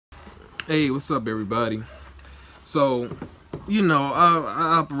Hey, what's up, everybody? So,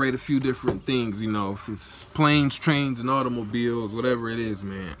 I operate a few different things, if it's planes, trains, and automobiles, whatever it is,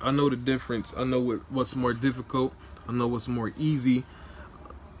 man. I know the difference. I know what's more difficult. I know what's more easy.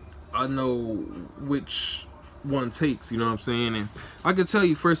 I know which one takes, you know what I'm saying? And I can tell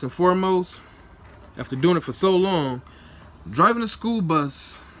you, first and foremost, after doing it for so long, driving a school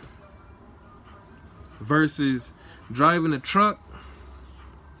bus versus driving a truck,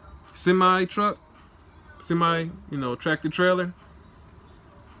 semi-truck, tractor trailer.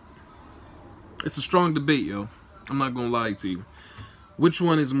 It's a strong debate, yo. I'm not gonna lie to you. Which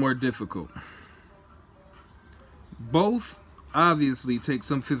one is more difficult? Both obviously take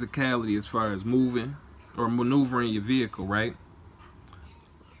some physicality as far as moving or maneuvering your vehicle, right?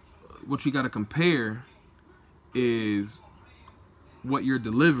 What you gotta compare is what you're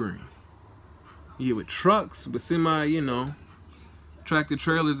delivering. Yeah, with trucks, with tractor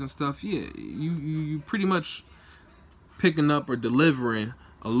trailers and stuff, yeah, you pretty much picking up or delivering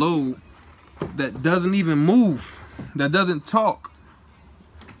a load that doesn't even move, that doesn't talk.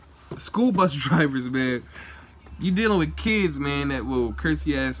 School bus drivers, man, you dealing with kids, man, that will curse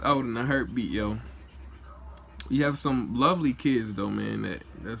your ass out in a heartbeat, yo. You have some lovely kids though, man,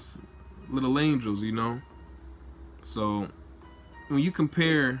 that's little angels, So when you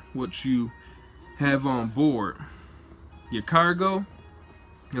compare what you have on board, your cargo,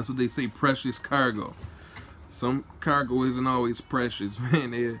 that's what they say, precious cargo. Some cargo isn't always precious,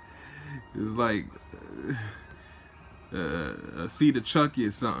 man. It's like a seat of Chucky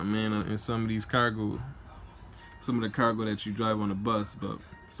or something, man, in some of these some of the cargo that you drive on the bus. But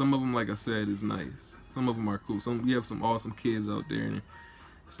some of them, like I said, is nice. Some of them are cool. You have some awesome kids out there, and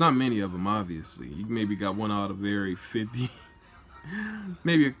it's not many of them, obviously. You maybe got one out of every 50.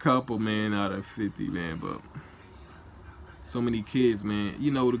 Maybe a couple, man, out of 50, man, but so many kids, man.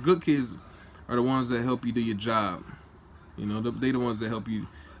 The good kids are the ones that help you do your job. They the ones that help you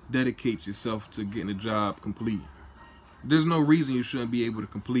dedicate yourself to getting the job complete. There's no reason you shouldn't be able to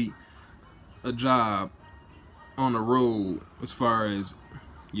complete a job on the road as far as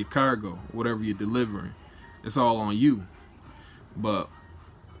your cargo, whatever you're delivering. It's all on you. But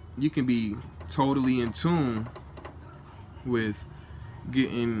you can be totally in tune with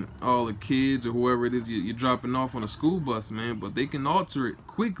getting all the kids or whoever it is you're dropping off on a school bus, man, but they can alter it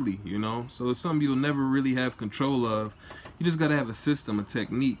quickly, so it's something you'll never really have control of. You just gotta have a system, a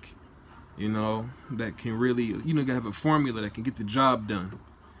technique, that can really, you gotta have a formula that can get the job done.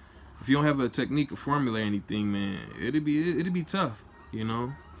 If you don't have a technique, a formula, or anything, man, it'd be tough, I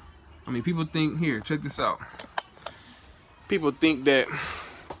mean, people think, here, check this out. People think that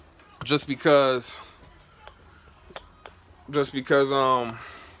just because you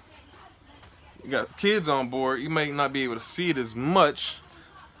got kids on board, you may not be able to see it as much,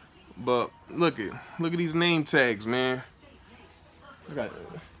 but look at these name tags, man. You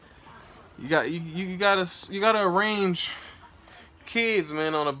gotta arrange kids,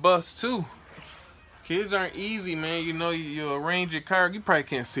 man, on a bus too. Kids aren't easy, man. You arrange your car. You probably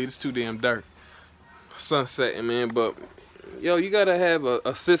can't see it. It's too damn dark. Sunsetting, man. But yo, you gotta have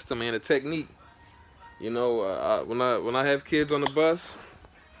a system, man, a technique. When I have kids on the bus,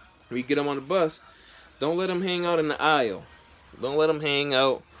 we get them on the bus, don't let them hang out in the aisle. Don't let them hang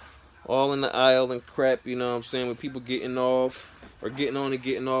out all in the aisle and crap, with people getting off or getting on and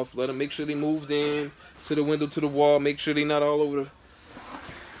getting off. Let them make sure they moved in to the window, to the wall. Make sure they're not all over the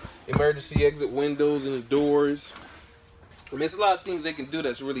emergency exit windows and the doors. I mean, it's a lot of things they can do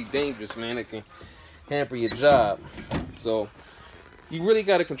that's really dangerous, man. It can hamper your job. So you really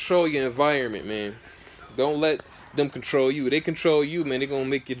got to control your environment, man. Don't let them control you. They control you, man. They're going to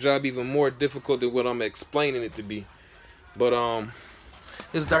make your job even more difficult than what I'm explaining it to be. But,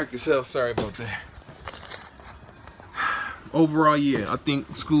 it's dark as hell. Sorry about that. Overall, yeah, I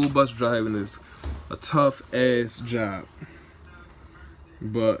think school bus driving is a tough-ass job.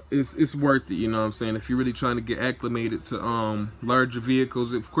 But it's worth it, you know what I'm saying? If you're really trying to get acclimated to larger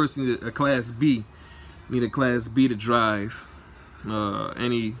vehicles, of course you need a Class B. You need a Class B to drive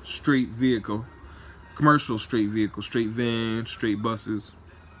any straight vehicle. Commercial straight vehicle, straight vans, straight buses.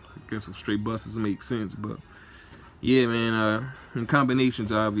 I guess if straight buses make sense, but yeah, man. In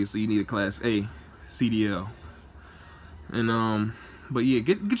combinations, obviously, you need a Class A CDL. And but yeah,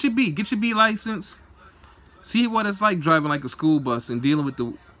 get your B license. See what it's like driving like a school bus and dealing with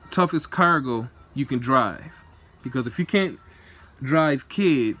the toughest cargo you can drive. Because if you can't drive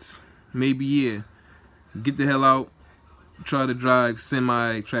kids, maybe yeah, get the hell out. Try to drive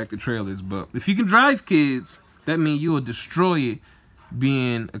semi-tractor trailers. But if you can drive kids, that means you will destroy it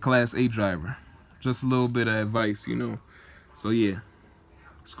being a Class A driver. Just a little bit of advice, So yeah,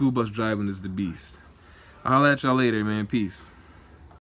 School bus driving is the beast. I'll holler at y'all later, man. Peace.